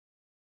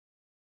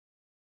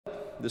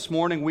This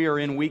morning we are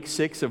in week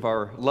 6 of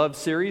our love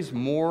series,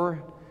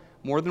 More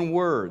Than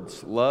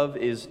Words. Love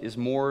is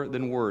more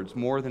than words,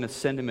 more than a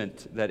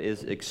sentiment that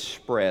is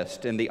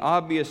expressed. And the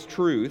obvious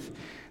truth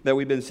that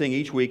we've been seeing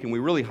each week, and we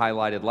really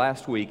highlighted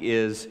last week,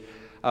 is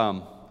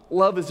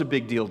love is a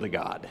big deal to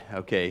God.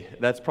 Okay,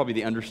 that's probably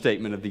the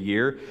understatement of the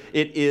year.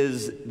 It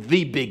is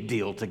the big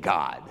deal to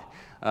God.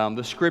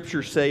 The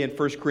scriptures say in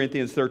 1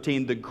 Corinthians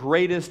 13, the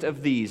greatest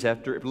of these,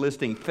 after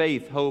listing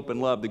faith, hope, and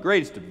love, the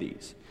greatest of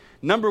these,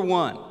 number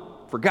one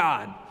for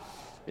God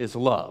is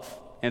love.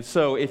 And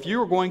so if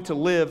you're going to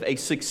live a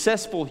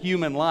successful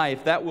human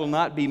life, that will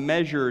not be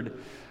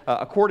measured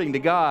according to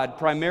God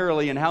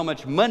primarily in how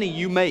much money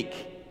you make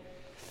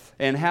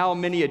and how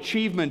many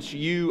achievements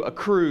you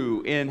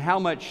accrue and how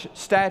much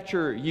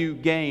stature you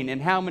gain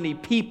and how many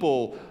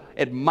people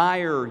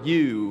admire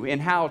you and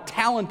how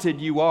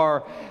talented you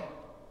are.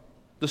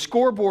 The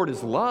scoreboard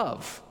is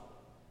love,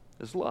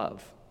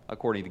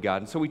 according to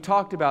God. And so we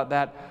talked about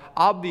that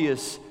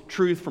obvious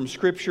truth from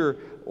Scripture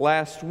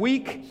last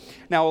week.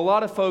 Now, a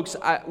lot of folks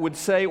would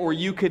say, or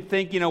you could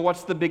think,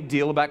 what's the big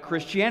deal about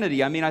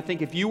Christianity? I mean, I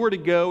think if you were to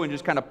go and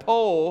just kind of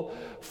poll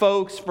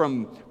folks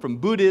from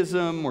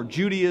Buddhism or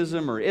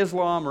Judaism or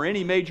Islam or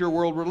any major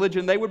world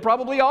religion, they would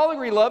probably all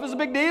agree love is a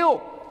big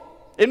deal.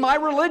 In my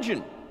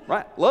religion,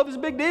 right? Love is a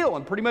big deal.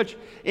 And pretty much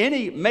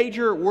any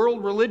major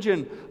world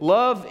religion,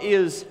 love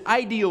is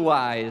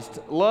idealized.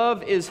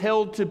 Love is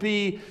held to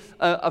be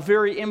a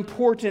very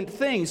important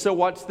thing. So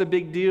what's the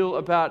big deal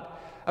about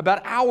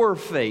our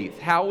faith?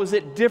 How is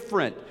it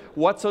different?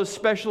 What's so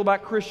special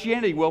about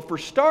Christianity? Well, for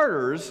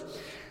starters,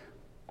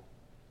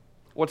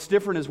 what's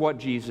different is what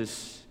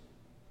Jesus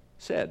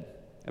said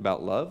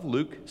about love.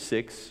 Luke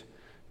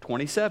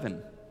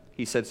 6:27.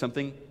 He said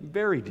something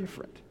very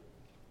different.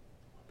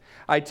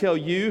 I tell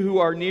you who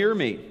are near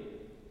me,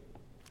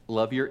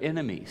 love your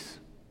enemies.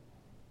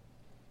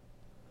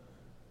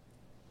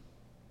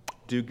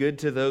 Do good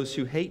to those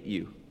who hate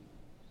you.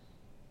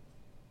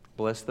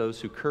 Bless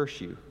those who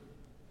curse you.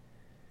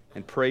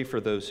 And pray for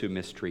those who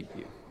mistreat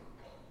you.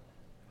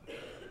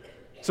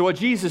 So what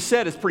Jesus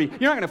said is you're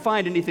not going to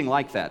find anything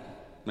like that,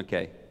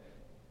 okay?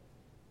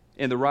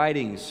 In the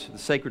writings, the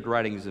sacred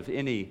writings of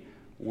any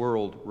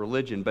world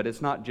religion, but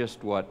it's not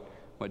just what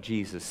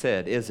Jesus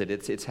said, is it?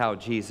 It's how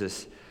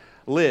Jesus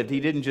lived.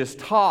 He didn't just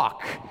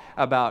talk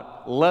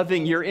about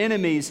loving your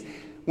enemies.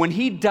 When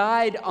he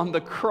died on the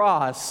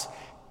cross,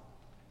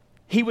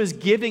 he was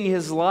giving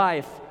his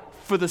life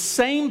for the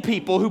same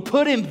people who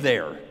put him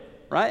there,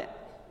 right?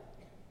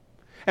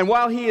 And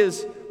while he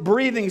is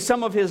breathing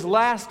some of his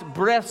last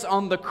breaths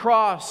on the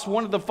cross,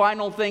 one of the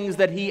final things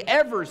that he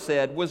ever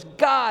said was,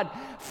 God,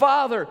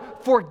 Father,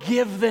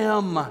 forgive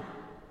them.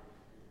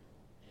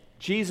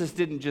 Jesus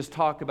didn't just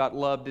talk about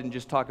love, didn't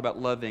just talk about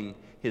loving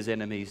his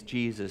enemies.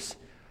 Jesus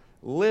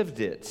lived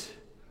it.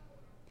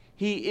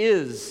 He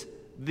is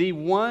the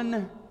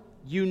one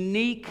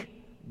unique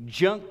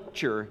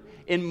juncture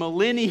in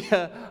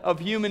millennia of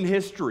human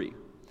history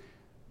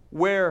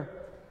where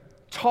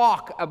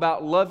talk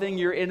about loving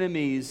your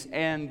enemies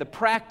and the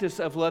practice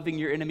of loving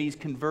your enemies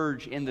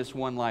converge in this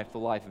one life, the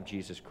life of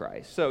Jesus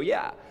Christ. So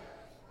yeah.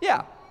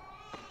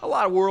 A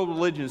lot of world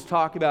religions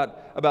talk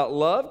about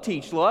love,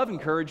 teach love,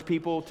 encourage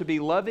people to be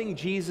loving.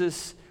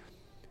 Jesus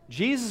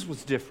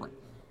was different,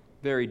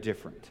 very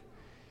different.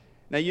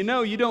 Now, you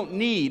don't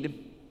need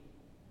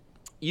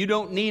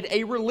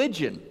a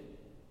religion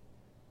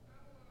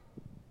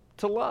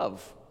to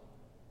love.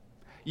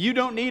 You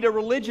don't need a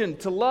religion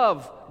to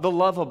love the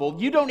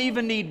lovable. You don't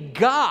even need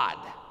God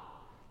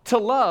to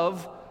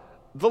love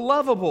the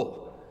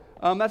lovable.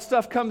 That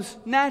stuff comes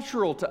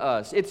natural to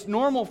us. It's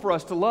normal for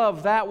us to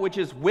love that which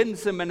is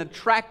winsome and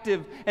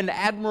attractive and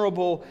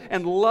admirable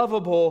and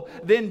lovable.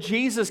 Then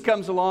Jesus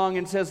comes along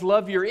and says,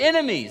 love your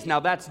enemies. Now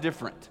that's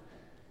different.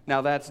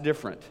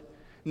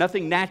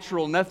 Nothing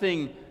natural,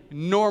 nothing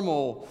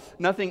normal,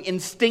 nothing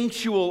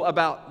instinctual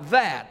about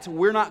that.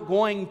 We're not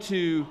going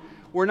to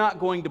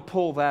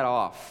pull that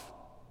off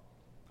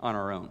on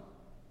our own.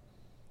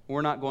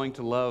 We're not going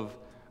to love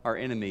our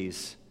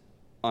enemies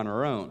on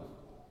our own.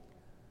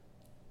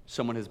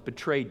 Someone has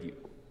betrayed you.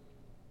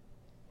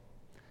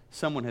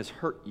 Someone has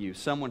hurt you.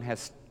 Someone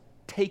has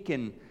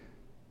taken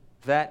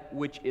that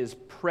which is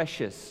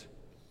precious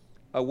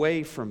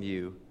away from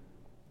you.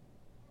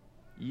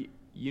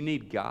 You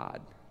need God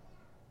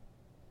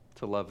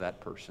to love that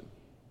person.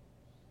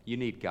 You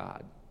need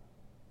God.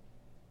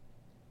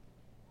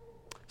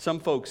 Some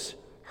folks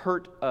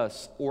hurt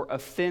us or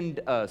offend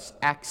us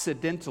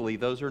accidentally.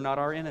 Those are not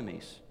our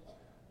enemies.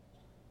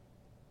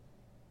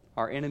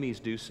 Our enemies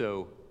do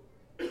so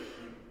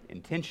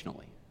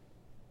intentionally.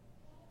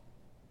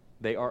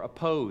 They are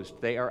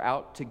opposed. They are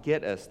out to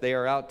get us. They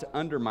are out to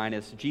undermine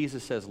us.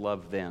 Jesus says,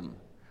 love them.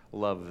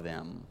 Love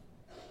them.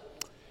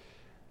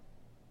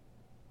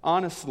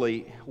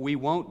 Honestly, we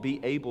won't be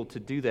able to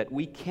do that.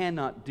 We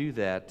cannot do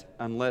that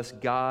unless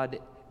God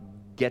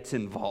gets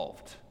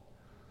involved.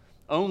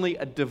 Only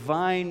a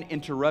divine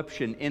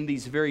interruption in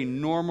these very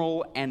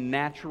normal and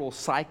natural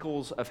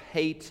cycles of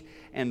hate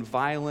and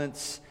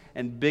violence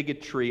and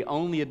bigotry.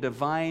 Only a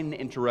divine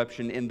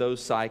interruption in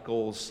those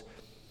cycles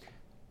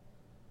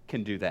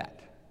can do that.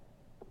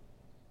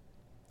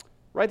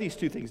 Write these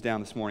two things down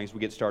this morning as we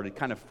get started,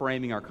 kind of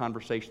framing our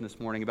conversation this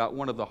morning about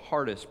one of the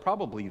hardest,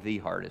 probably the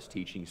hardest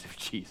teachings of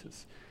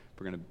Jesus.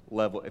 If I'm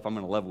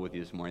going to level with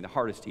you this morning, the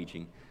hardest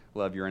teaching,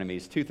 love your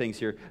enemies. Two things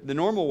here. The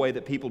normal way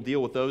that people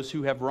deal with those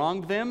who have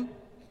wronged them,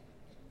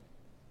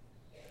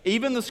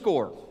 even the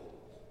score.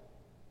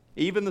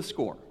 Even the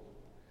score.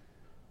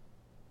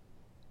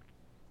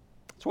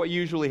 That's what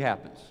usually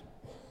happens.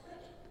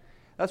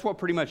 That's what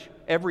pretty much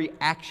every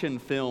action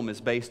film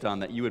is based on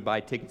that you would buy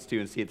tickets to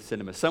and see at the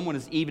cinema. Someone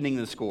is evening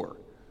the score.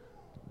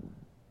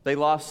 They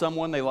lost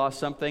someone, they lost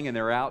something, and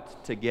they're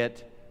out to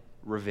get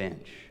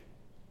revenge.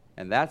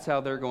 And that's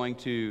how they're going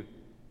to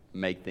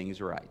make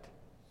things right.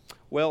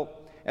 Well,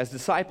 as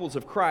disciples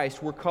of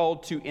Christ, we're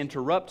called to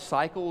interrupt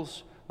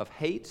cycles of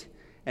hate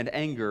and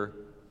anger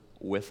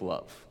with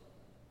love.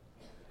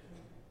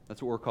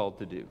 That's what we're called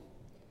to do.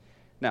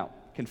 Now,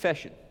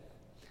 confession.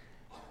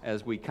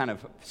 As we kind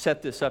of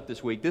set this up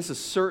this week, this is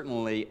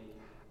certainly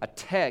a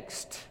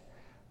text,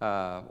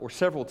 or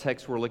several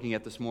texts we're looking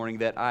at this morning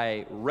that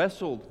I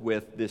wrestled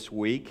with this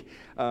week.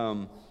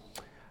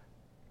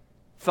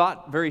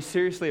 Thought very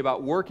seriously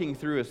about working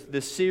through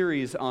this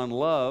series on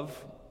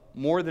love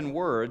more than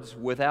words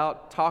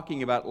without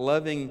talking about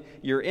loving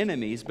your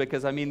enemies,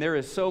 because, there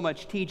is so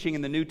much teaching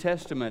in the New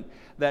Testament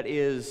that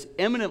is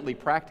eminently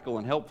practical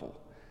and helpful.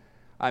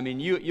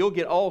 You'll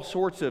get all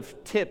sorts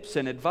of tips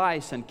and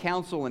advice and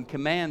counsel and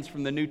commands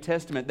from the New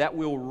Testament that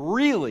will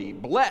really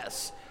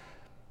bless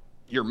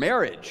your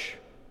marriage,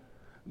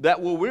 that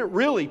will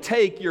really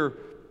take your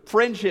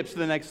friendships to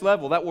the next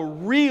level, that will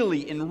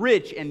really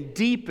enrich and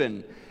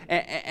deepen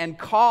and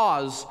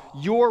cause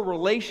your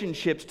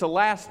relationships to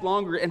last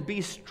longer and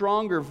be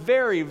stronger.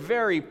 Very,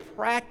 very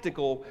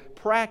practical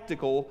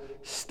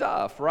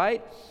stuff,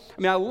 right?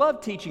 I love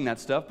teaching that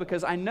stuff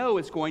because I know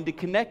it's going to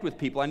connect with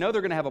people. I know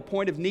they're going to have a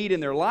point of need in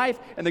their life,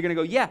 and they're going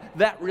to go, yeah,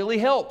 that really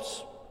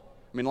helps.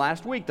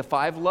 Last week, the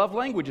 5 love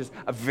languages,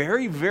 a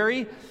very,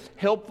 very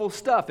helpful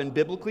stuff and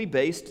biblically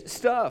based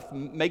stuff.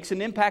 Makes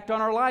an impact on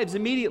our lives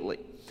immediately.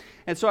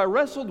 And so I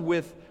wrestled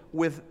with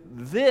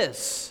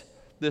this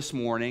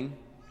morning,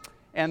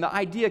 and the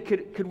idea,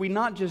 could we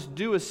not just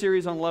do a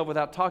series on love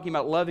without talking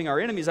about loving our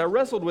enemies? I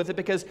wrestled with it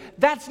because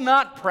that's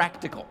not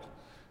practical.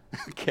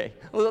 Okay,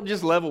 I'll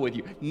just level with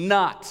you.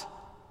 Not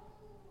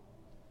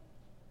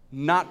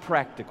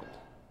practical.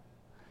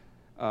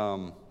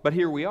 But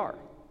here we are.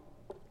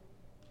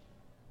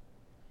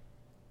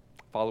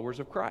 Followers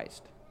of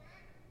Christ.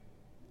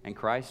 And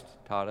Christ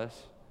taught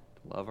us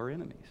to love our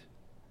enemies.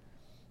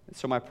 And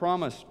so my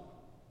promise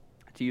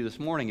to you this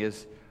morning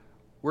is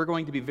we're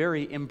going to be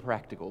very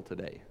impractical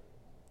today.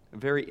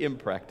 Very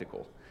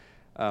impractical.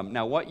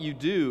 Now, what you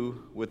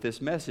do with this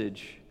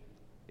message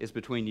is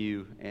between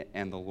you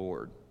and the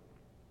Lord.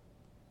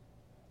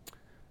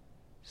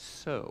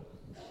 So,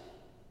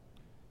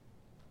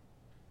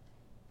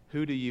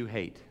 who do you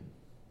hate?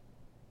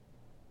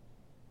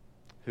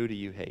 Who do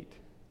you hate?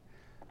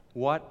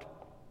 What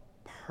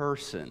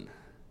person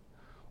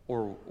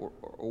or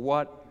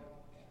what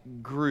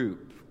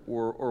group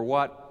or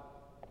what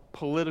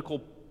political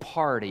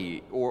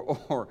party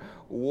or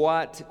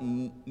what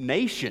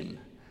nation?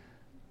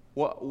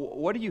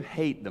 What do you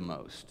hate the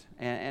most?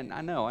 And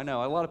I know,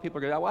 a lot of people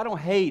are going, well, I don't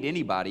hate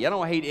anybody. I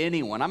don't hate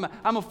anyone.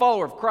 I'm a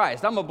follower of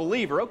Christ. I'm a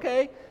believer.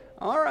 Okay,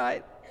 all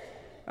right.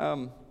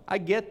 I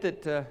get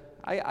that.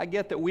 I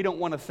get that we don't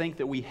want to think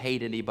that we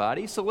hate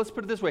anybody. So let's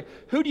put it this way: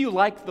 who do you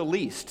like the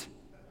least?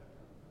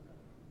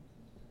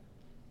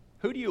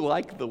 Who do you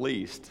like the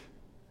least?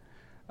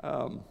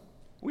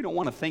 We don't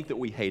want to think that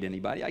we hate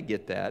anybody. I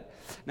get that.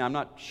 Now, I'm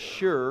not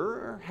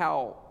sure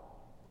how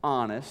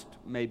honest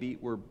maybe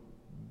we're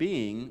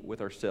being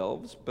with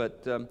ourselves,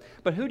 but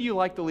who do you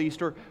like the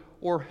least,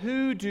 or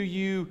who do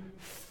you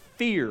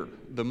fear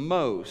the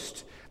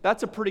most?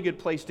 That's a pretty good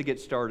place to get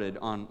started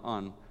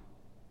on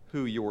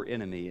who your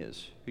enemy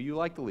is, who you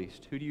like the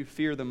least, who do you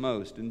fear the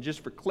most. And just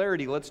for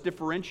clarity, let's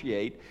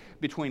differentiate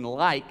between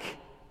like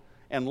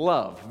and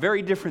love.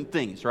 Very different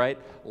things, right?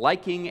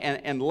 Liking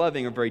and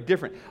loving are very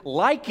different.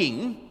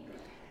 Liking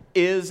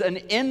is an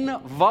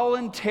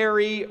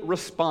involuntary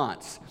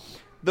response.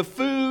 The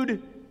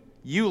food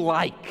you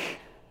like,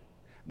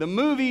 the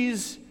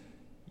movies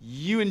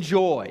you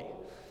enjoy,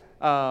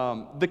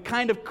 the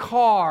kind of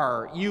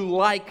car you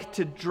like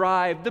to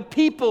drive, the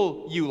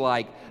people you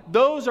like.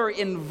 Those are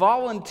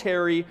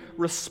involuntary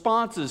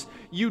responses.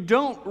 You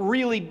don't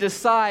really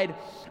decide,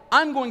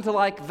 I'm going to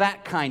like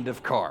that kind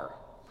of car.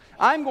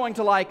 I'm going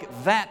to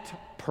like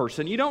that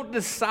person. You don't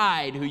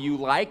decide who you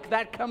like.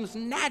 That comes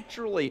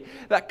naturally.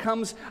 That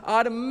comes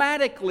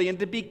automatically. And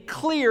to be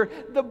clear,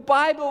 the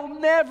Bible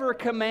never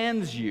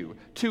commands you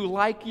to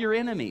like your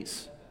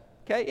enemies.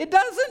 Okay? It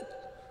doesn't.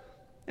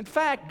 In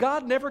fact,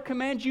 God never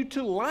commands you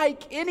to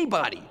like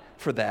anybody,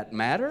 for that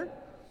matter.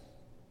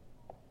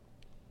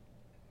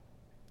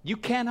 You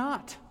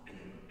cannot.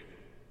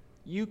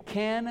 You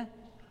cannot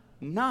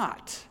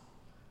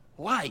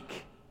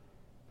like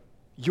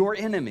your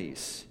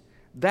enemies.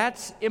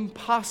 That's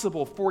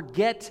impossible.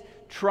 Forget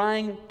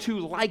trying to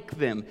like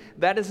them.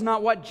 That is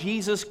not what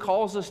Jesus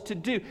calls us to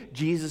do.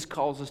 Jesus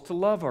calls us to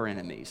love our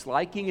enemies.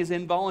 Liking is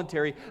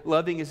involuntary.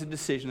 Loving is a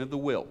decision of the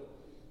will.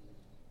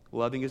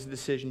 Loving is a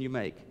decision you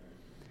make.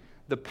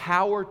 The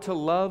power to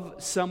love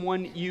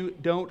someone you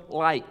don't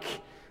like,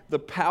 the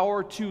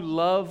power to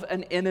love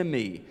an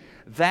enemy,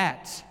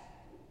 that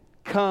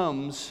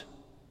comes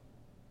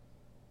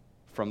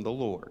from the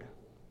Lord.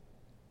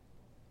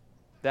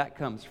 That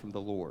comes from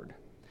the Lord.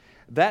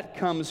 That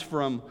comes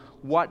from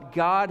what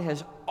God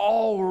has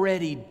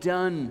already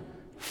done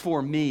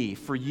for me,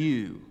 for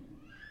you.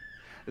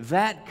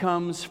 That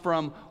comes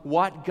from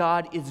what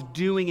God is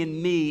doing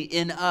in me,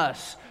 in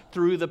us,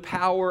 through the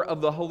power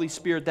of the Holy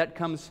Spirit. That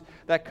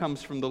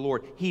comes from the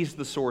Lord. He's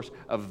the source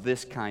of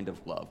this kind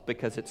of love,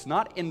 because it's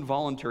not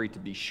involuntary, to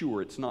be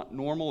sure. It's not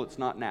normal. It's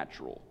not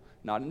natural,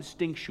 not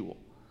instinctual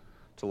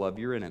to love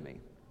your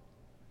enemy.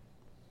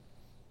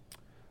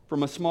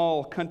 From a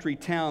small country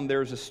town,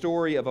 there's a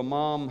story of a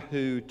mom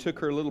who took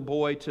her little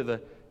boy to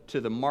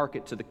the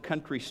market, to the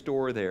country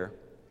store there.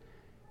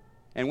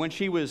 And when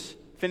she was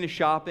finished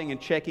shopping and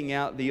checking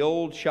out, the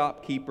old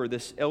shopkeeper,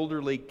 this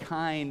elderly,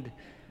 kind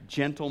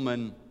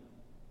gentleman,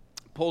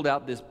 pulled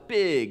out this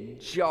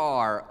big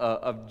jar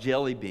of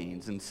jelly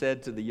beans and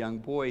said to the young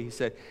boy, he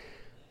said,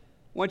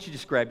 "Why don't you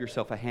just grab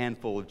yourself a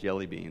handful of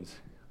jelly beans?"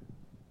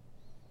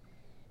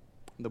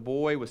 The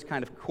boy was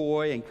kind of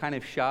coy and kind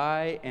of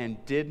shy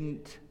and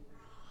didn't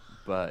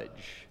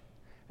budge.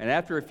 And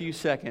after a few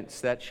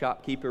seconds, that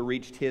shopkeeper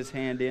reached his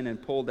hand in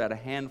and pulled out a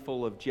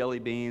handful of jelly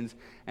beans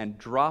and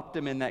dropped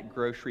them in that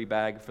grocery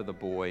bag for the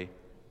boy.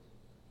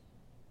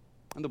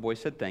 And the boy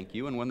said, "Thank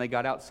you." And when they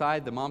got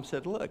outside, the mom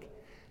said, "Look,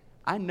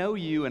 I know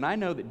you, and I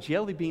know that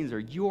jelly beans are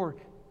your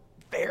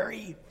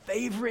very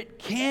favorite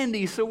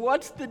candy, so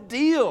what's the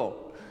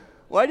deal?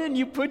 Why didn't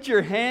you put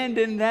your hand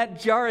in that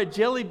jar of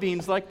jelly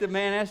beans like the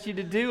man asked you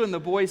to do?" And the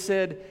boy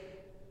said,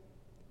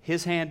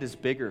 "His hand is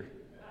bigger."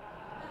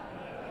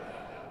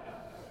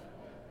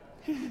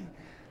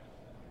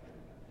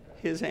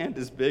 His hand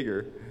is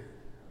bigger.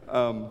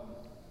 I'm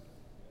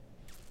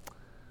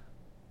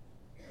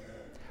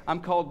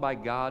called by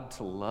God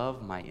to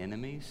love my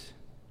enemies.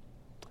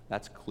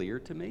 That's clear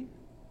to me.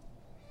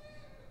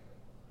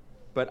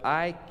 But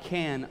I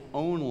can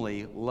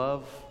only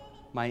love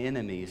my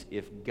enemies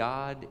if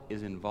God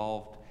is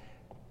involved,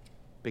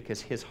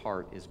 because His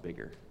heart is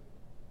bigger.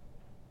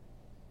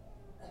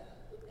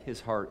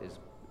 His heart is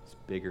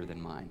bigger than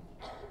mine.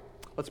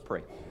 Let's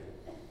pray.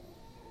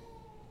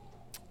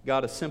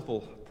 God, a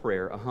simple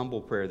prayer, a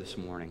humble prayer this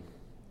morning.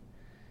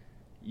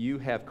 You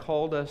have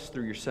called us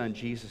through your Son,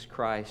 Jesus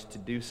Christ, to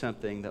do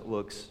something that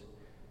looks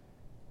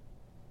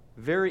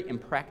very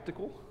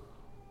impractical,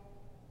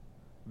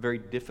 very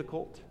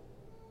difficult,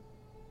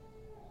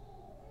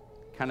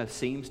 kind of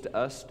seems to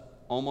us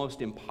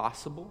almost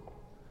impossible.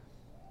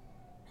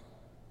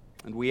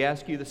 And we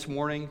ask you this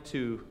morning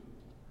to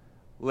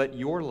let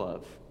your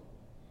love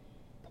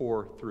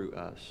pour through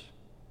us,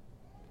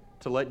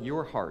 to let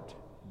your heart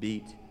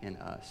beat in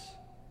us.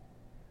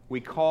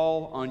 We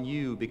call on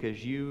you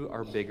because you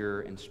are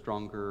bigger and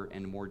stronger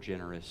and more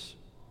generous.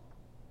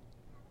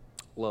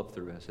 Love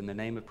through us. In the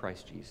name of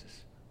Christ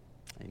Jesus.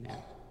 Amen.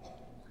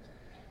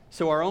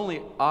 So our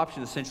only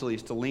option essentially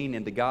is to lean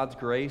into God's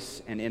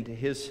grace and into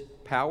His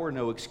power.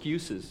 No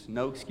excuses.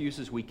 No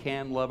excuses. We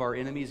can love our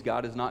enemies.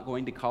 God is not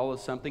going to call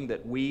us something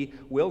that we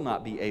will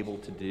not be able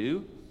to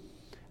do.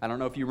 I don't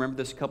know if you remember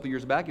this a couple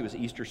years back. It was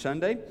Easter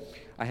Sunday.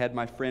 I had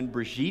my friend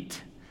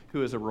Brigitte,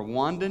 who is a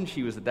Rwandan.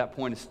 She was at that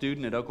point a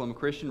student at Oklahoma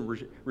Christian.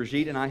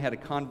 Brigitte and I had a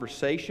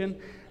conversation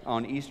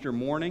on Easter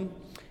morning,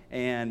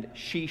 and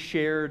she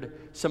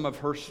shared some of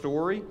her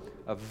story,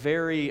 a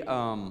very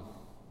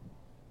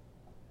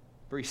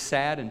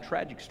sad and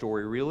tragic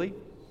story, really,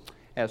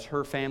 as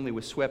her family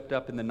was swept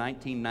up in the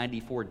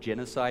 1994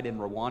 genocide in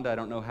Rwanda. I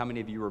don't know how many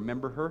of you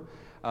remember her,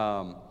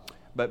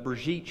 but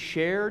Brigitte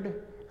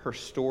shared her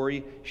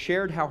story,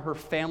 shared how her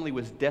family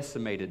was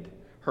decimated,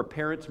 her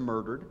parents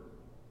murdered,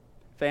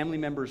 family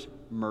members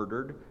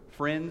murdered,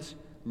 friends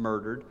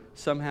murdered.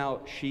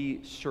 Somehow she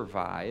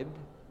survived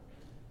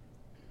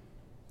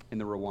in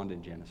the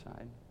Rwandan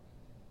genocide.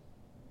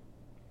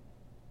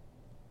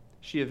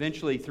 She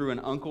eventually, through an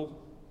uncle,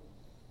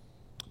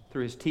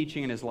 through his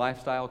teaching and his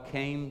lifestyle,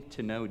 came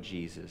to know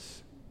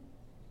Jesus,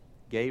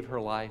 gave her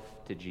life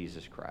to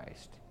Jesus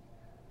Christ.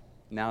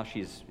 Now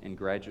she's in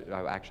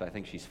I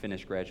think she's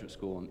finished graduate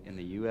school in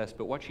the U.S.,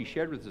 but what she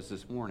shared with us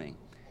this morning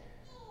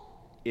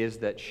is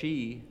that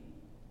she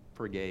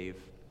forgave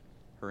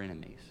her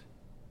enemies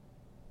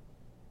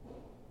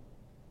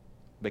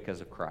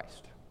because of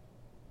Christ.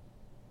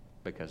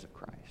 Because of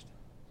Christ.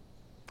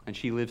 And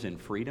she lives in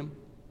freedom,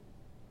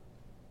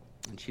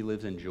 and she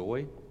lives in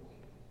joy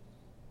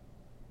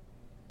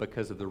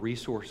because of the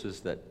resources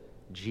that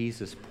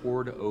Jesus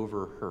poured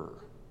over her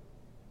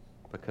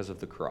because of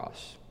the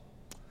cross.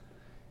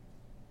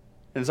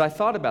 And as I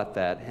thought about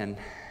that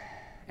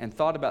and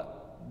thought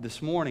about this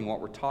morning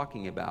what we're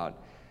talking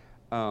about,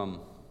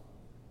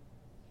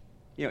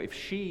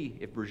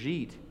 if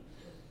Brigitte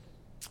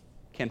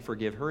can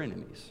forgive her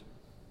enemies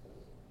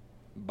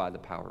by the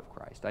power of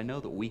Christ, I know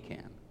that we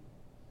can.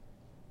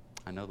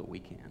 I know that we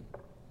can.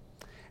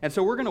 And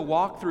so we're going to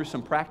walk through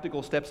some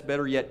practical steps,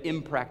 better yet,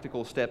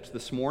 impractical steps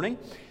this morning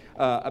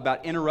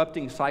about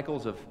interrupting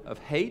cycles of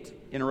hate,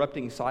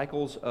 interrupting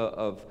cycles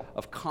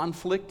of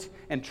conflict,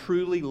 and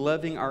truly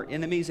loving our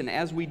enemies. And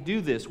as we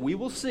do this, we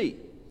will see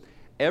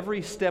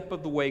every step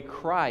of the way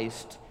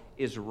Christ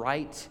is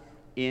right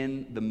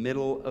in the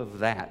middle of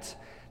that.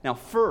 Now,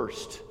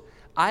 first,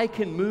 I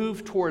can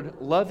move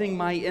toward loving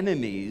my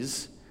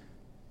enemies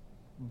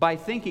by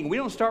thinking. We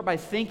don't start by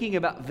thinking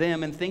about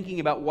them and thinking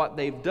about what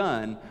they've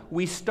done.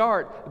 We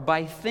start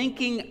by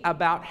thinking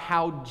about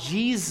how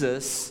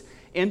Jesus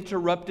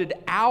interrupted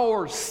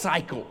our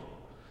cycle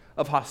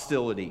of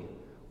hostility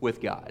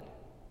with God,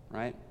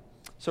 right?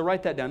 So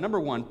write that down. Number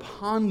one,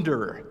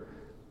 ponder,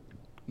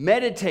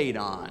 meditate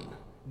on,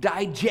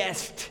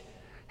 digest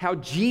how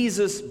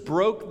Jesus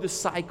broke the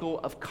cycle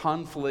of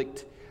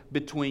conflict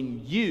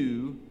between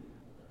you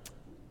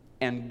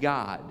and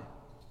God,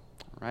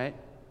 right?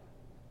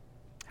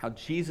 How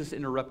Jesus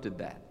interrupted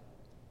that.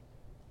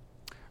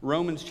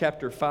 Romans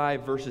chapter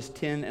 5, verses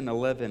 10 and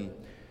 11,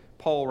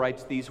 Paul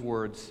writes these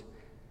words,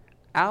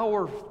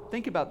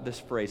 think about this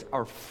phrase,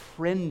 our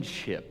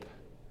friendship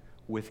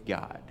with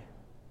God.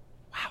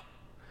 Wow.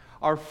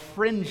 Our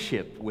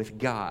friendship with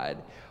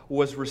God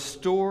was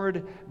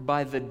restored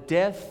by the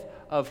death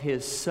of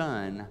His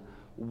Son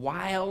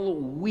while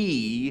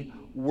we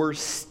were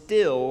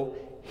still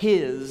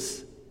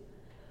His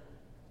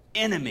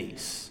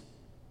enemies.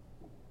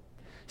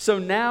 So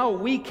now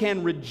we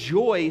can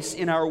rejoice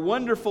in our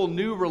wonderful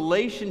new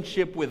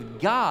relationship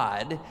with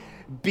God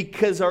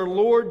because our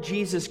Lord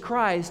Jesus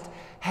Christ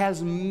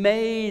has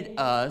made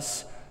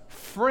us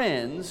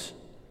friends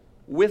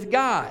with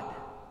God.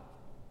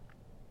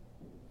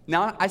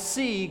 Now, I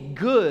see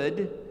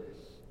good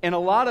in a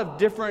lot of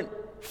different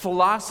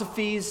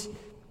philosophies,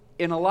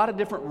 in a lot of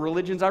different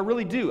religions. I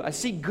really do. I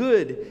see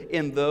good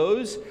in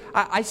those.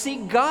 I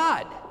see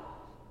God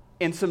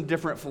in some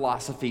different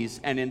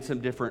philosophies and in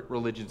some different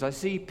religions. I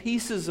see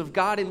pieces of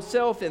God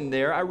Himself in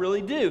there. I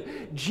really do.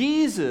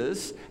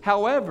 Jesus,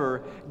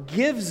 however,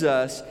 gives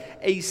us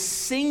a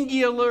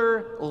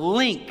singular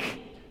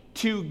link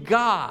to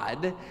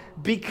God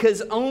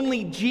because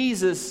only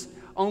Jesus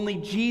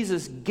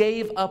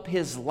gave up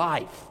His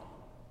life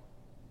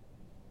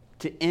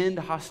to end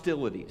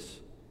hostilities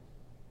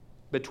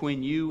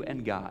between you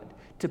and God,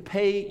 to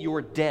pay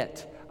your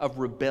debt of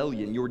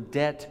rebellion, your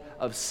debt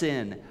of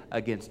sin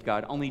against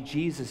God. Only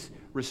Jesus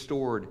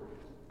restored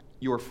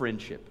your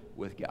friendship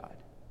with God.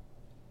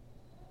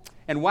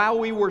 And while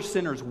we were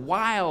sinners,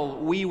 while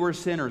we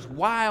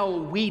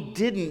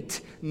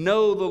didn't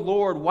know the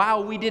Lord,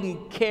 while we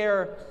didn't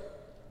care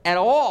at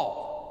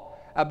all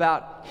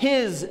about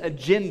His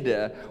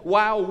agenda,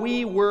 while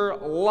we were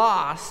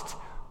lost,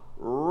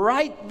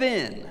 right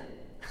then,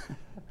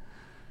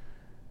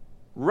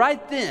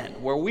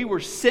 where we were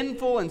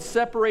sinful and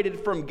separated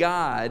from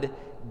God,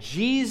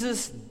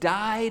 Jesus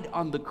died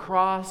on the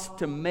cross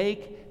to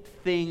make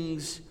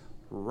things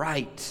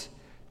right,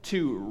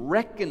 to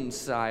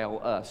reconcile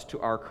us to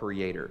our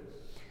Creator.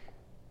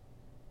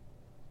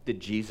 Did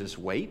Jesus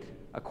wait?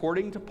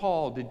 According to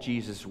Paul, did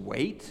Jesus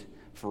wait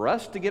for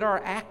us to get our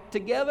act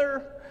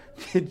together?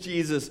 Did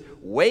Jesus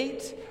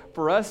wait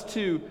for us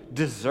to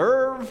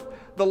deserve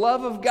the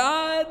love of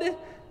God?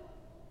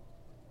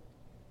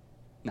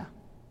 No.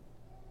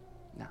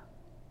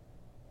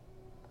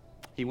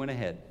 He went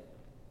ahead.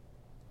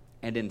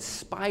 And in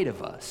spite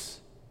of us,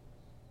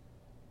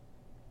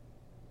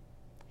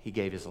 He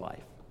gave His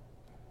life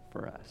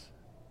for us.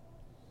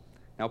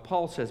 Now,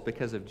 Paul says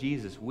because of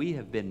Jesus, we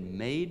have been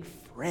made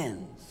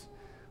friends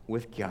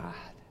with God.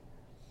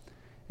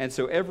 And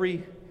so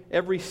every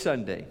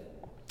Sunday,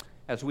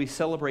 as we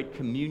celebrate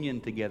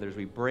communion together, as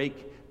we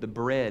break the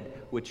bread,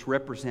 which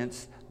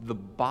represents the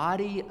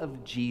body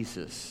of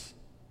Jesus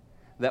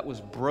that was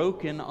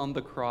broken on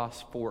the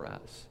cross for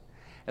us,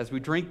 as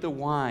we drink the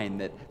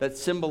wine that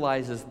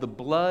symbolizes the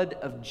blood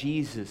of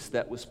Jesus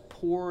that was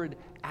poured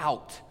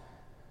out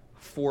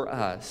for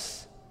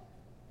us,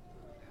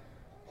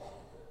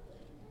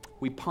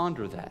 we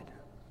ponder that.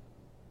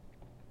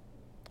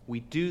 We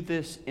do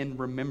this in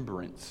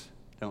remembrance,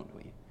 don't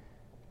we?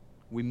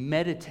 We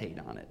meditate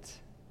on it.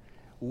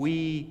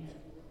 We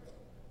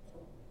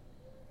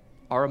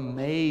are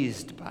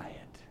amazed by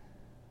it.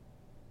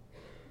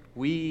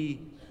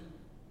 We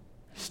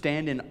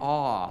stand in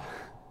awe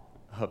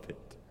of it.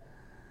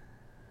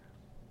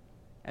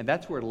 And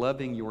that's where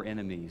loving your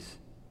enemies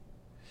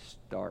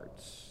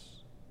starts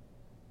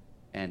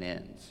and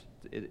ends.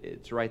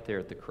 It's right there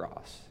at the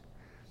cross.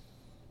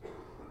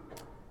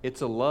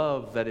 It's a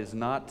love that is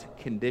not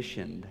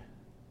conditioned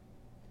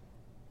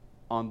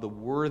on the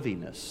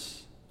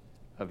worthiness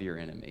of your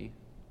enemy.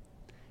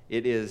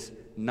 It is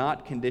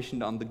not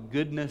conditioned on the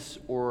goodness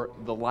or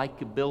the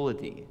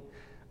likability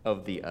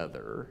of the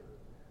other.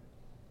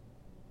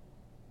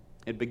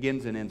 It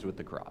begins and ends with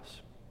the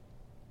cross,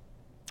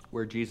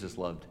 where Jesus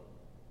loved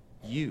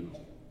you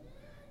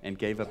and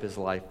gave up his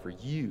life for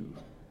you,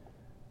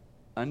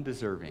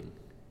 undeserving,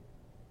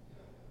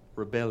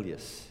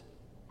 rebellious,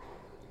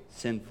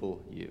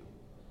 sinful you.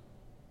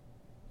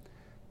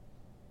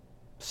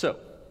 So,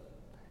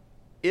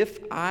 if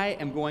I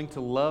am going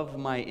to love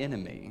my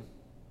enemy,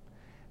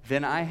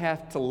 then I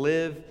have to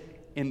live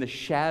in the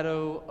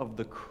shadow of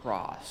the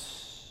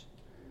cross,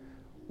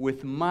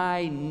 with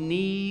my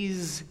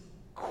knees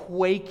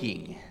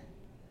quaking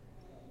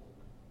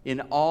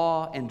in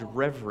awe and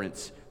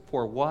reverence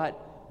for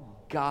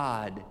what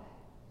God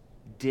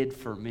did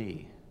for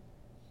me,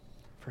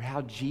 for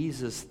how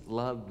Jesus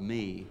loved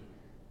me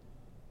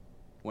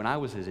when I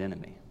was his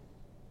enemy.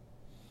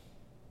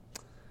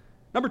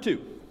 Number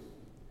 2.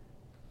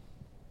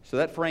 So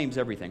that frames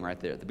everything right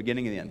there, at the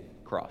beginning and the end,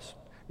 cross.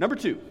 Number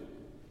 2,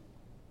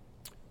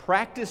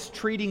 practice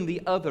treating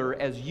the other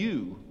as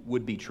you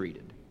would be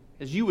treated,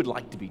 as you would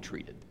like to be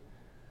treated.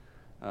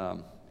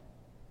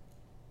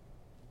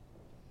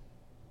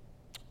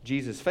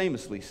 Jesus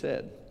famously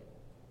said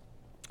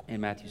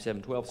in Matthew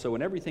 7:12, so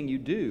in everything,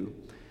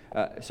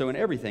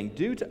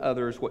 do to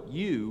others what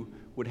you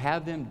would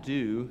have them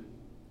do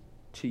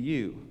to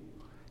you.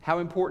 How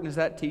important is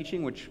that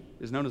teaching, which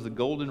is known as the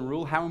golden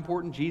rule? How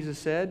important? Jesus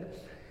said,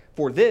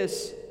 for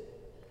this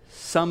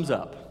sums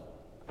up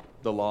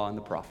the law and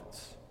the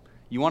prophets.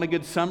 You want a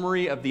good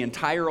summary of the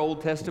entire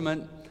Old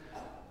Testament?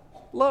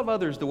 Love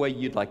others the way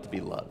you'd like to be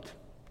loved.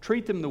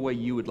 Treat them the way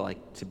you would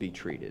like to be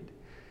treated.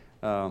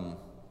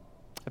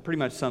 That pretty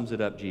much sums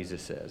it up,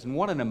 Jesus says. And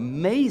what an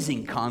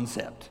amazing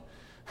concept.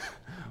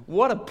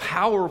 What a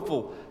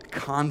powerful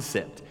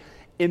concept.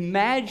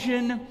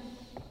 Imagine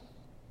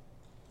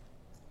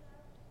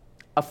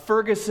a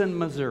Ferguson,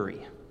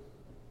 Missouri.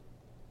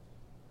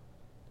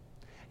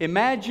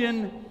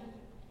 Imagine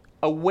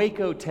a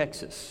Waco,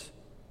 Texas.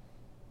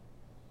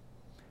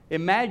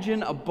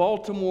 Imagine a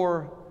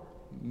Baltimore,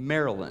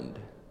 Maryland.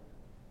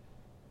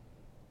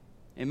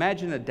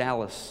 Imagine a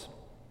Dallas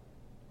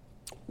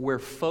where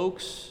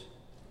folks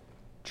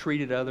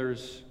treated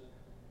others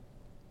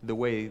the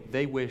way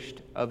they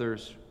wished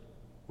others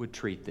would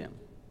treat them.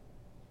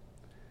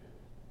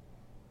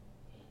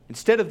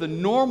 Instead of the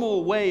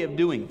normal way of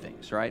doing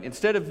things, right?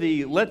 Instead of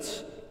the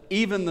let's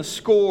even the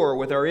score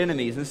with our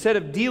enemies, instead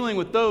of dealing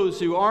with those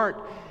who aren't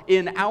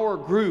in our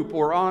group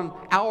or on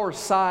our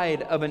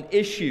side of an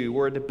issue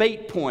or a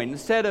debate point,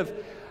 instead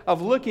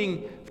of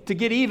looking to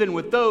get even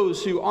with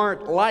those who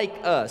aren't like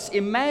us,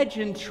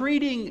 imagine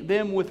treating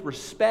them with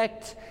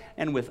respect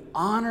and with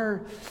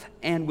honor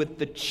and with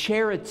the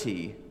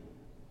charity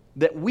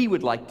that we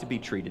would like to be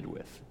treated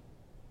with.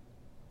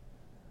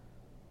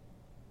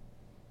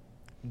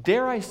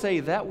 Dare I say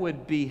that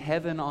would be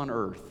heaven on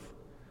earth.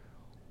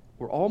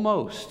 We're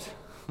almost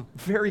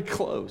very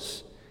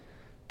close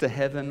to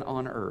heaven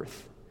on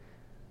earth.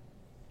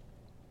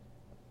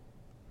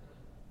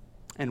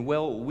 And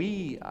well,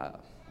 we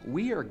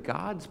are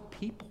God's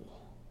people,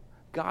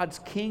 God's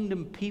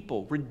kingdom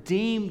people,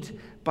 redeemed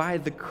by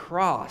the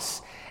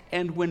cross.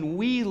 And when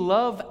we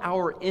love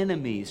our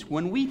enemies,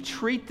 when we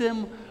treat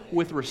them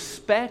with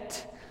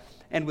respect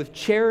and with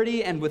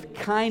charity and with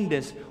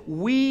kindness,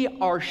 we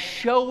are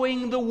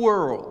showing the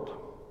world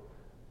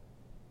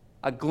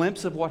a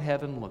glimpse of what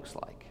heaven looks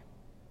like.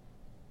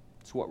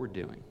 It's what we're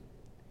doing.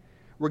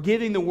 We're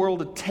giving the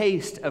world a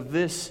taste of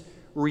this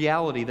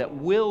reality that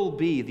will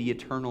be the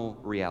eternal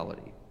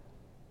reality.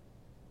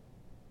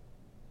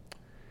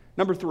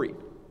 Number 3,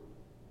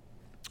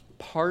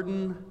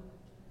 pardon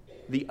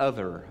the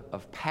other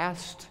of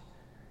past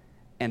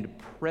and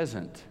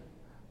present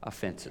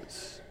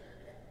offenses.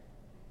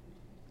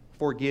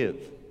 Forgive.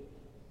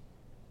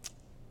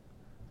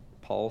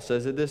 Paul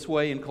says it this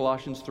way in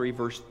Colossians 3,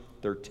 verse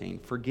 13.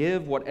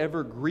 Forgive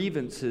whatever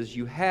grievances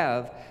you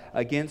have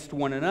against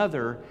one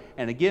another.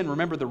 And again,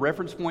 remember the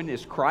reference point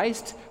is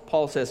Christ.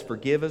 Paul says,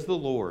 forgive as the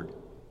Lord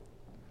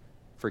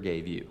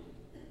forgave you.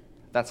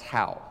 That's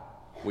how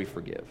we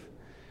forgive.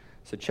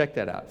 So check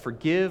that out.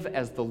 Forgive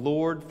as the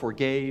Lord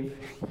forgave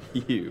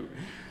you.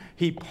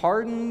 He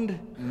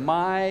pardoned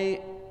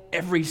my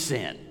every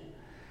sin.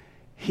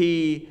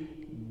 He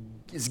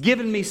has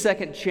given me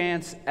second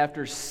chance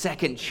after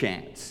second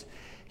chance.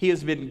 He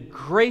has been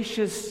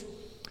gracious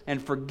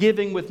and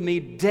forgiving with me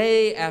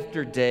day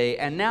after day.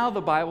 And now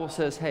the Bible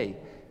says, hey,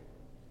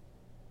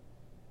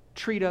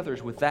 treat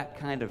others with that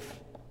kind of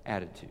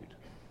attitude.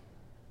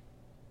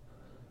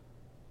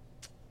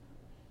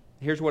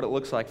 Here's what it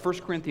looks like. 1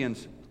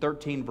 Corinthians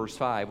 13, verse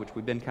 5, which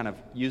we've been kind of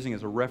using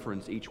as a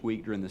reference each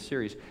week during this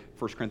series.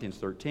 1 Corinthians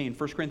 13.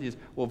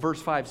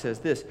 Verse 5 says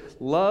this: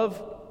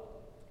 love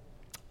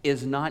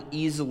is not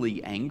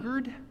easily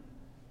angered.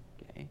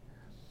 Okay.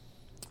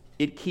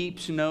 It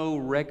keeps no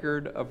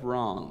record of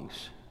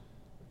wrongs.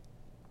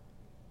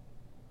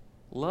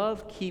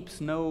 Love keeps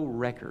no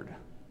record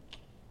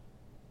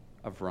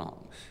of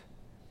wrongs.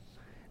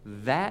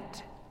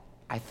 That,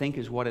 I think,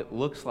 is what it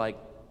looks like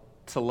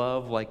to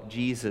love like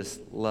Jesus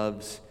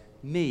loves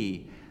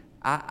me.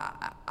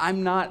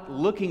 I'm not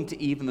looking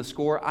to even the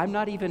score. I'm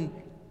not even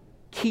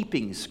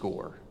keeping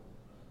score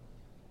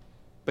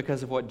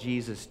because of what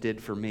Jesus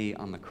did for me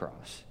on the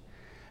cross.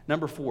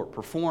 Number 4,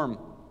 perform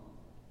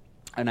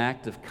an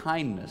act of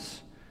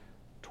kindness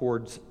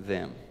towards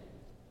them.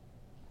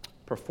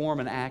 Perform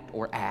an act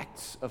or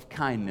acts of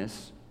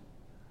kindness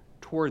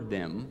toward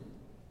them.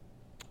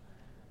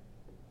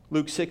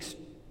 Luke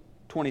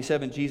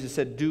 6:27, Jesus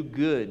said, do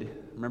good.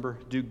 Remember,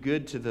 do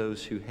good to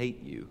those who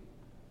hate you.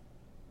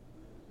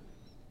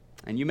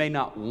 And you may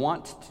not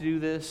want to do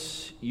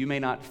this. You may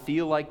not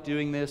feel like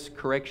doing this.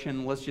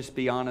 Correction, let's just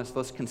be honest.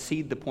 Let's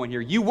concede the point here.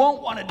 You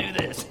won't want to do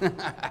this.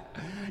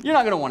 You're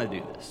not going to want to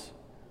do this.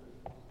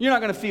 You're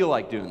not going to feel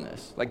like doing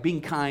this. Like being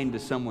kind to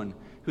someone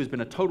who's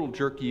been a total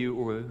jerk to you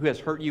or who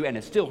has hurt you and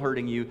is still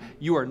hurting you.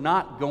 You are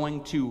not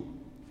going to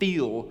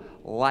feel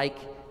like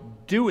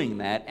doing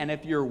that. And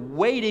if you're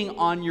waiting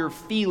on your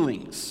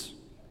feelings,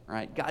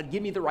 right? God,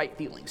 give me the right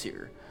feelings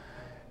here.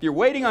 If you're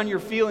waiting on your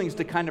feelings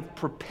to kind of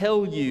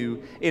propel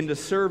you into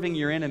serving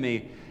your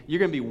enemy, you're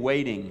going to be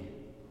waiting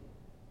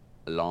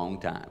a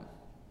long time.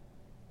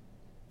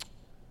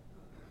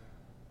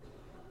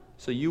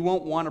 So you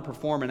won't want to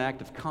perform an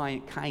act of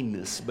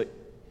kindness, but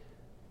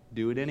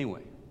do it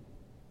anyway.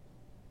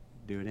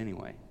 Do it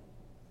anyway.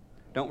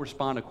 Don't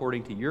respond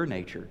according to your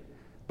nature,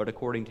 but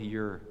according to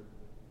your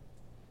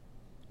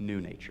new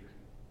nature.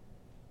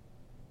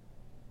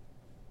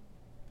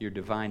 Your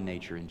divine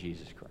nature in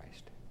Jesus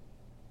Christ.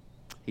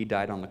 He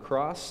died on the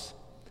cross.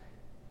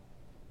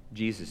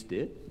 Jesus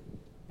did.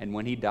 And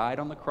when he died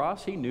on the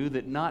cross, he knew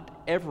that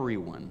not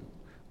everyone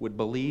would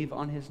believe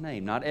on his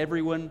name. Not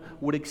everyone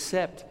would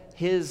accept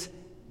his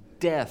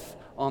death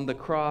on the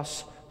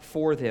cross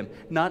for them.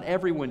 Not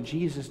everyone,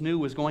 Jesus knew,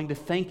 was going to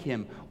thank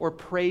him or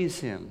praise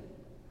him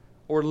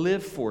or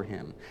live for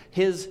him.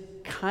 His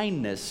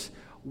kindness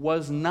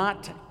was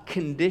not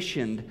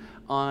conditioned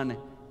on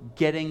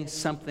getting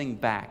something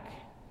back.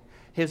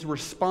 His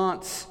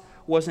response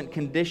wasn't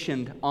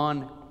conditioned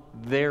on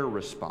their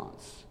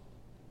response.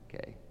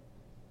 Okay.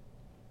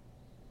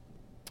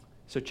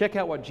 So check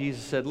out what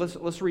Jesus said.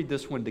 Let's read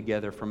this one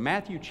together from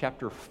Matthew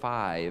chapter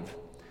 5,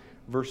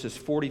 verses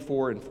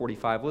 44 and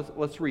 45.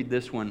 Let's read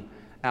this one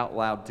out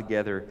loud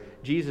together.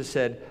 Jesus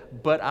said,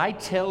 "But I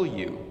tell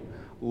you,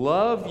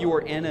 love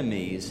your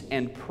enemies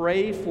and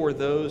pray for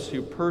those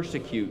who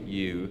persecute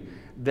you,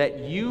 that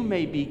you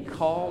may be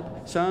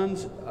called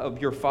sons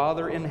of your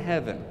Father in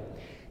heaven.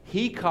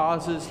 He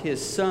causes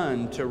his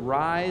sun to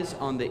rise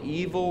on the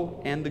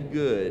evil and the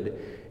good,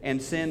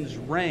 and sends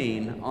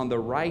rain on the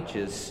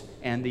righteous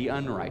and the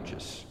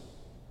unrighteous."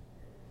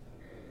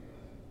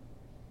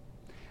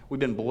 We've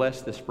been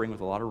blessed this spring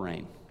with a lot of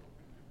rain.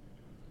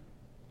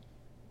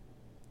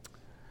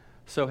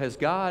 So has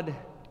God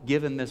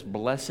given this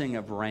blessing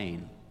of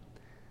rain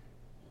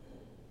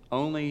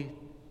only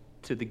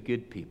to the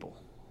good people?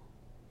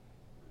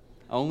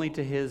 Only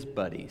to his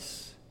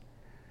buddies?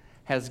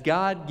 Has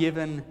God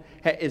given,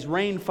 is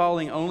rain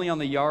falling only on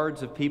the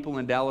yards of people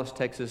in Dallas,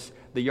 Texas,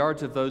 the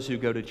yards of those who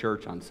go to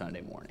church on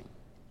Sunday morning?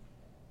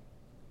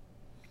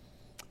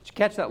 Did you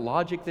catch that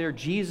logic there?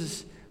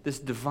 Jesus, this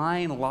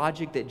divine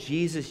logic that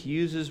Jesus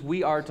uses,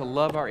 we are to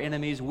love our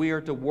enemies, we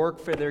are to work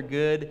for their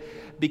good,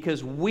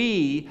 because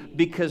we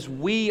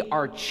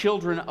are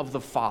children of the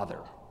Father.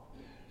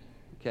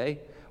 Okay?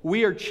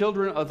 We are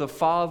children of the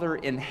Father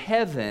in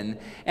heaven,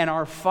 and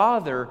our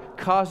Father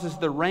causes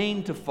the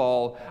rain to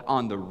fall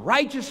on the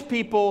righteous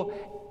people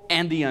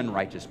and the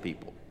unrighteous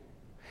people.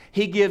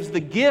 He gives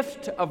the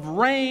gift of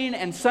rain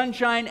and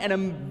sunshine and a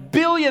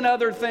billion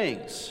other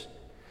things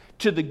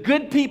to the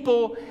good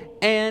people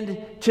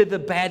and to the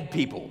bad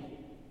people.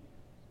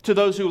 To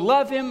those who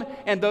love him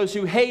and those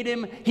who hate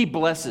him, he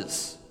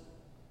blesses,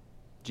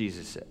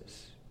 Jesus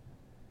says.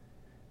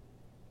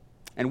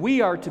 And we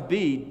are to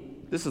be,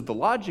 this is the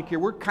logic here,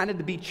 we're kind of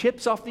to be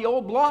chips off the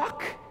old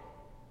block.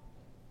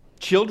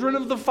 Children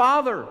of the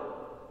Father.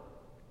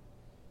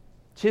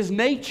 It's his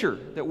nature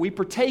that we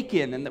partake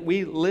in and that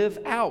we live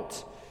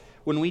out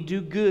when we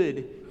do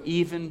good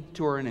even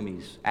to our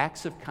enemies.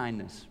 Acts of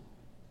kindness.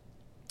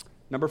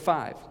 Number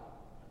 5,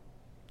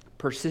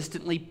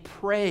 persistently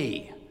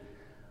pray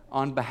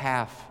on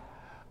behalf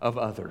of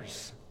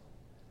others.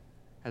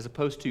 As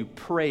opposed to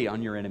pray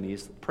on your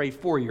enemies, pray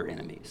for your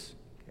enemies.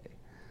 Okay.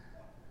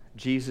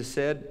 Jesus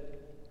said,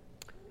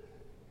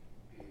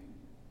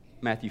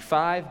 Matthew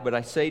 5, "But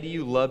I say to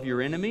you, love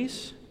your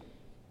enemies,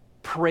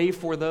 pray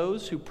for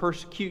those who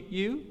persecute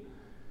you."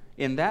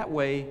 In that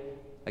way,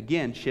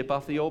 again, chip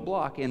off the old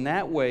block. In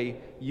that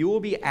way, you will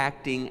be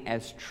acting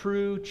as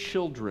true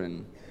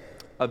children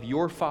of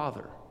your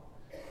Father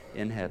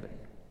in heaven.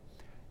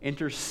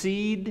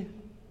 Intercede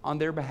on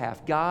their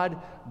behalf. God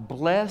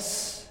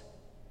bless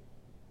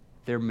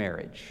their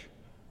marriage.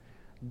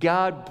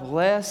 God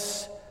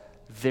bless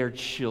their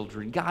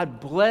children. God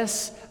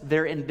bless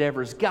their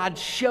endeavors. God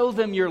show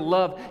them your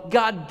love.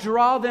 God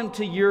draw them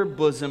to your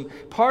bosom.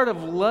 Part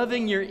of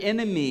loving your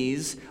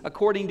enemies,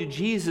 according to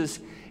Jesus,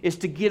 is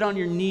to get on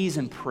your knees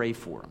and pray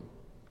for them.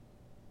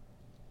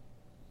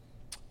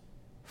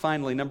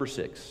 Finally, number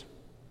 6.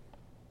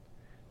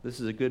 This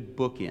is a good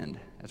bookend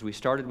as we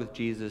started with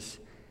Jesus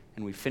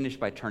and we finished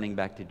by turning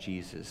back to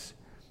Jesus.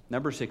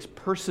 Number 6,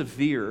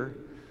 persevere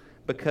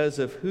because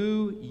of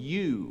who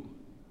you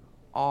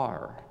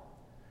are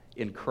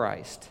in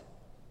Christ,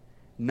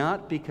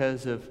 not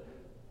because of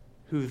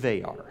who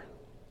they are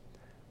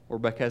or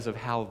because of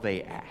how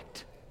they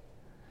act.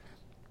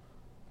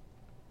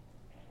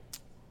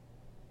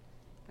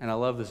 And I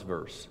love this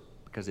verse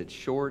because it's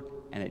short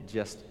and it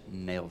just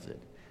nails it.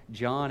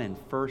 John in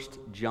 1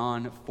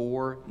 John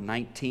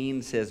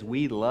 4:19 says,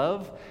 we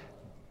love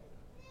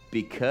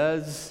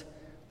because,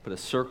 put a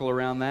circle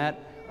around that,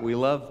 we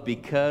love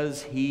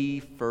because He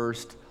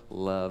first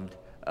loved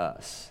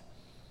us.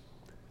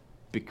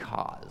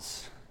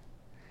 Because.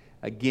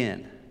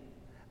 Again,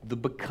 the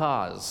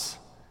because,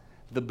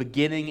 the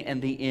beginning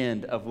and the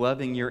end of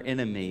loving your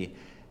enemy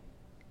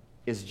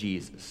is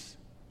Jesus.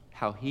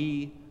 How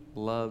He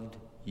loved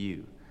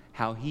you.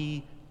 How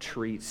He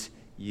treats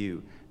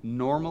you.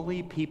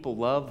 Normally, people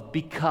love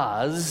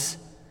because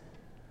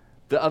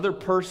the other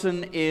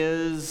person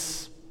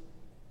is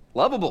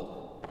lovable.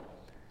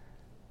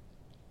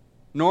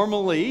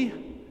 Normally,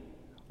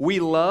 we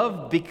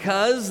love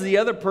because the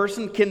other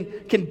person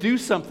can do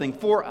something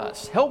for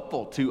us,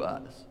 helpful to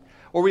us.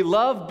 Or we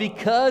love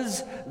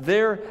because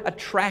they're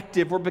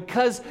attractive, or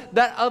because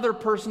that other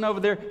person over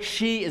there,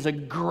 she is a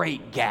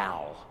great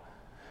gal.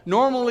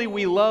 Normally,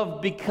 we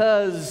love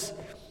because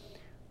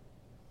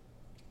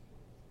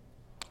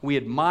we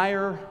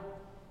admire,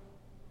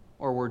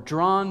 or we're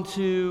drawn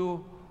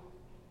to,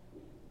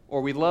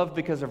 or we love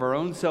because of our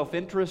own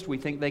self-interest. We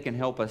think they can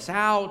help us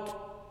out.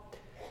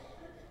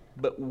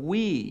 But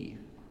we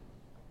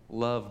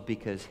love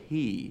because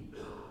He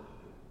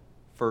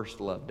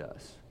first loved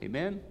us.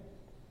 Amen?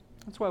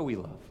 That's why we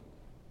love.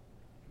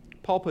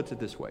 Paul puts it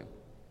this way.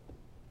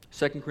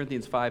 2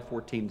 Corinthians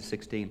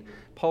 5:14-16.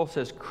 Paul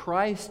says,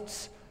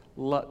 Christ's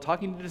love,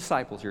 talking to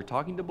disciples here,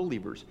 talking to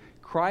believers,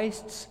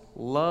 Christ's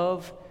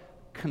love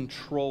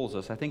controls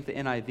us. I think the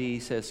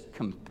NIV says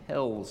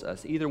compels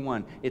us. Either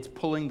one, it's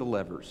pulling the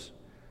levers.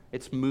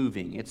 It's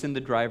moving. It's in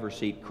the driver's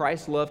seat.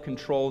 Christ's love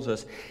controls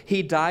us.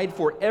 He died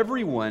for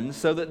everyone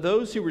so that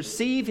those who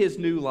receive His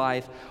new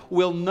life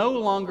will no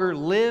longer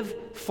live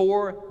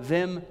for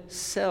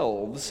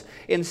themselves.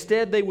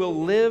 Instead, they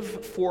will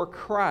live for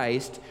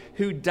Christ,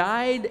 who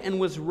died and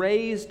was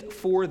raised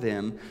for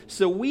them.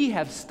 So we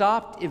have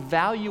stopped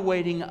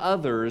evaluating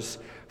others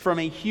from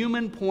a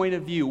human point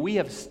of view. We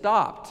have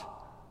stopped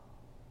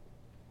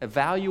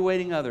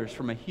evaluating others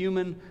from a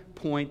human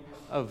point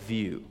of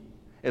view.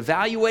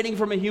 Evaluating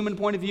from a human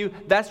point of view,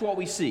 that's what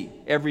we see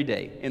every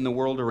day in the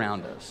world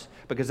around us,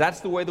 because that's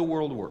the way the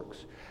world works.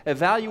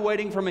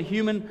 Evaluating from a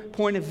human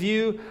point of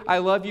view, I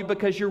love you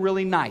because you're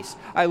really nice.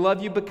 I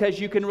love you because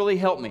you can really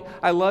help me.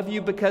 I love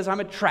you because I'm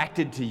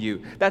attracted to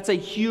you. That's a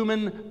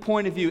human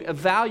point of view.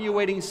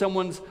 Evaluating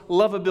someone's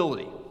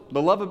lovability,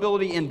 the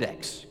lovability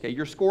index. Okay,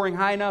 you're scoring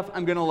high enough,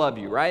 I'm going to love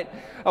you, right?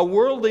 A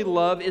worldly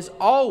love is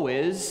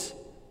always,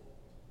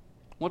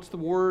 what's the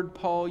word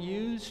Paul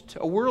used?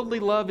 A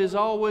worldly love is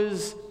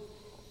always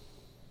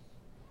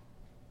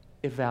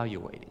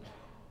evaluating.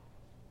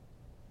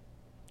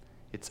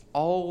 It's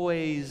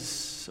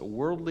always, a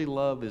worldly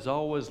love is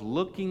always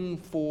looking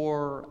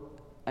for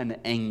an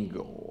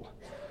angle,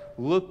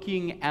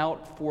 looking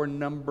out for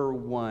number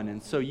one.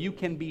 And so you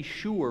can be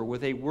sure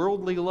with a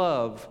worldly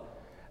love,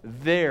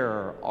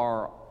 there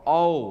are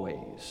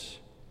always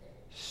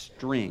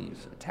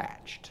strings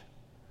attached.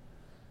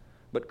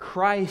 But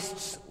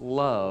Christ's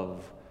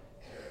love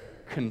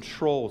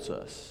controls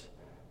us,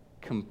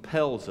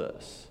 compels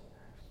us,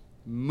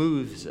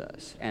 moves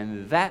us,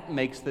 and that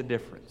makes the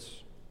difference.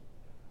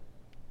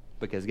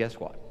 Because guess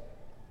what?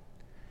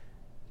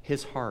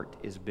 His heart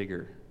is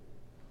bigger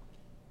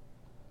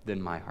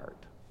than my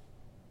heart.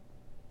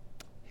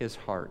 His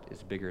heart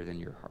is bigger than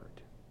your heart.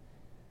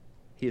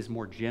 He is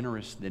more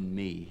generous than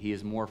me. He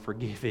is more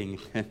forgiving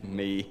than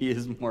me. He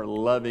is more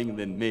loving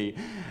than me.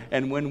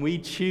 And when we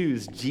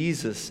choose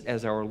Jesus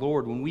as our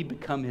Lord, when we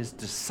become His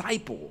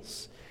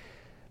disciples,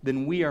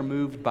 then we are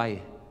moved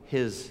by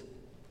His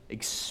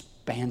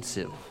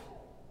expansive,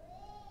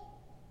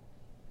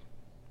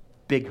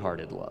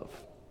 big-hearted love,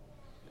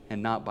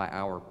 and not by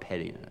our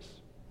pettiness.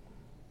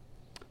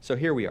 So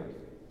here we are,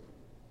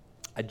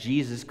 a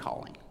Jesus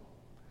calling.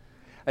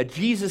 A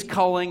Jesus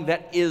calling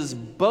that is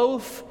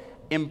both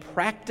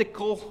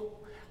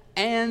impractical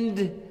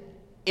and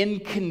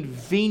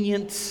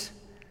inconvenient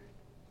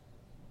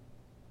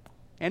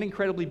and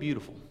incredibly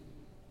beautiful.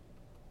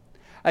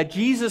 A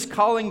Jesus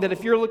calling that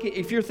if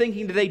you're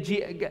thinking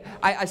today,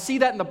 I see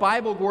that in the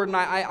Bible, Gordon.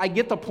 I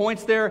get the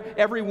points there.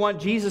 Everyone,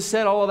 Jesus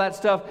said all of that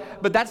stuff,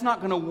 but that's not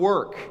going to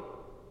work.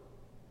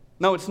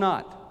 No, it's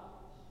not.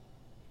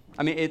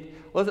 I mean,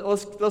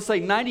 let's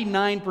say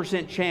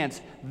 99% chance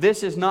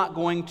this is not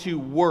going to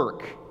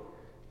work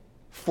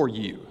for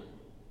you,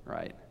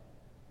 right?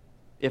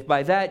 If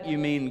by that you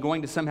mean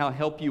going to somehow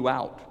help you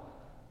out,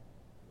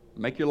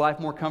 make your life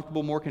more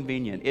comfortable, more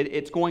convenient,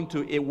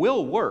 it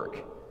will work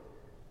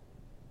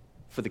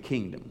for the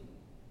kingdom.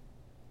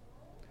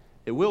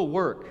 It will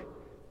work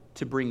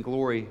to bring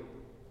glory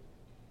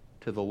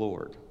to the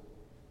Lord.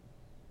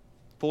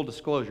 Full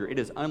disclosure, it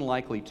is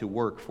unlikely to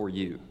work for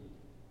you.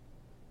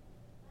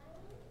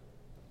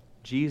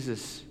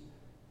 Jesus'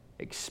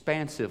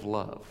 expansive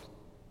love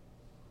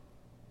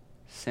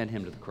sent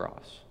him to the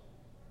cross.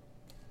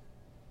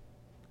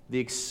 The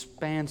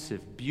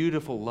expansive,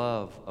 beautiful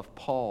love of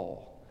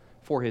Paul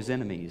for his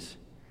enemies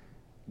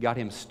got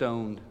him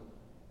stoned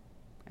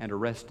and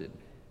arrested,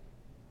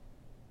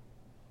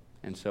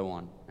 and so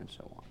on and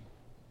so on.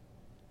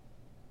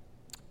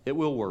 It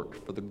will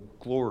work for the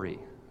glory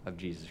of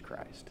Jesus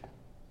Christ,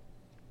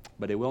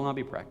 but it will not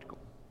be practical,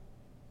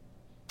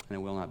 and it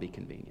will not be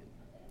convenient.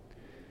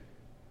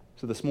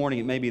 So this morning,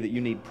 it may be that you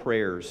need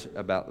prayers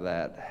about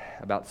that,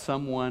 about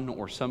someone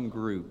or some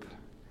group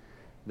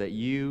that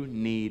you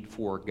need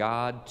for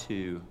God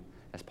to,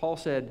 as Paul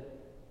said,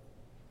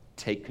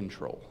 take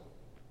control.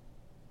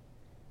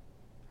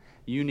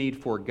 You need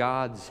for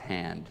God's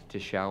hand to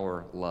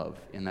shower love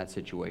in that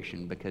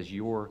situation because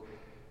your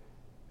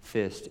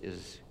fist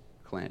is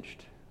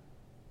clenched.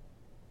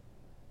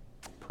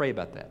 Pray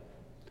about that.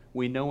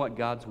 We know what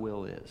God's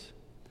will is.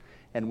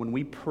 And when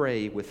we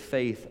pray with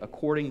faith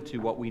according to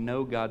what we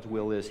know God's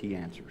will is, He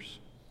answers.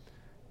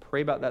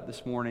 Pray about that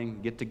this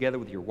morning. Get together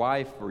with your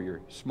wife or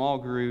your small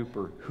group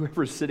or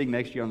whoever's sitting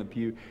next to you on the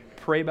pew.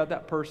 Pray about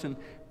that person.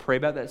 Pray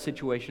about that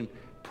situation.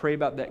 Pray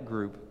about that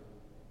group.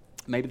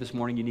 Maybe this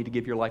morning you need to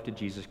give your life to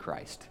Jesus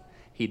Christ.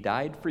 He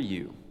died for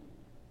you.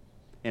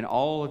 In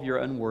all of your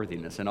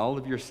unworthiness and all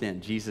of your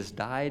sin, Jesus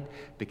died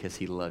because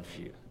He loves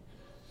you.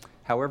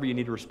 However you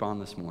need to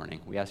respond this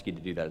morning, we ask you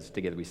to do that as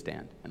together we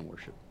stand and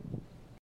worship.